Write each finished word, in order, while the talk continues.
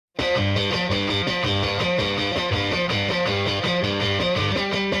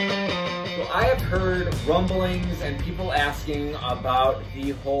rumblings and people asking about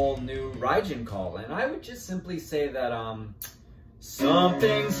the whole new Raijin call, and I would just simply say that some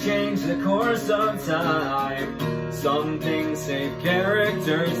things change the course of time, some things save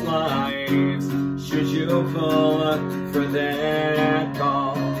characters' lives. Should you pull for that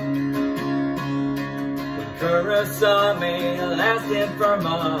call? When Kurosame lasted for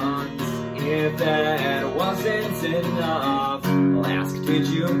months, if that wasn't enough, I'll ask, did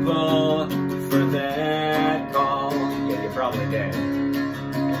you pull for that call? Yeah, you probably did.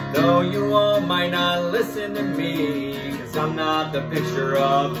 And though you all might not listen to me, 'cause I'm not the picture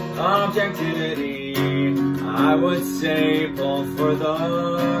of objectivity, I would say pull for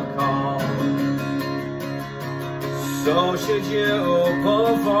the call. So should you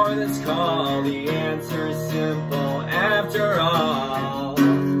pull for this call? The answer's simple after all.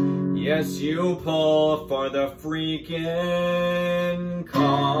 Yes, you pull for the freaking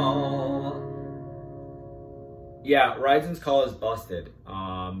call. Yeah, Raijin's call is busted.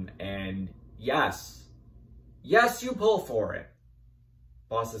 And yes, you pull for it.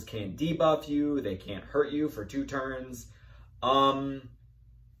 Bosses can't debuff you, they can't hurt you for 2 turns.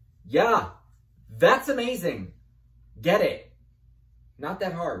 Yeah, that's amazing. Get it. Not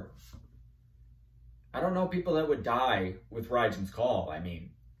that hard. I don't know people that would die with Raijin's call. I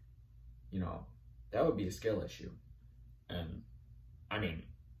mean, you know, that would be a skill issue. And, I mean,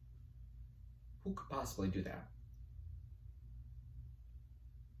 who could possibly do that?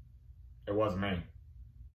 It wasn't me.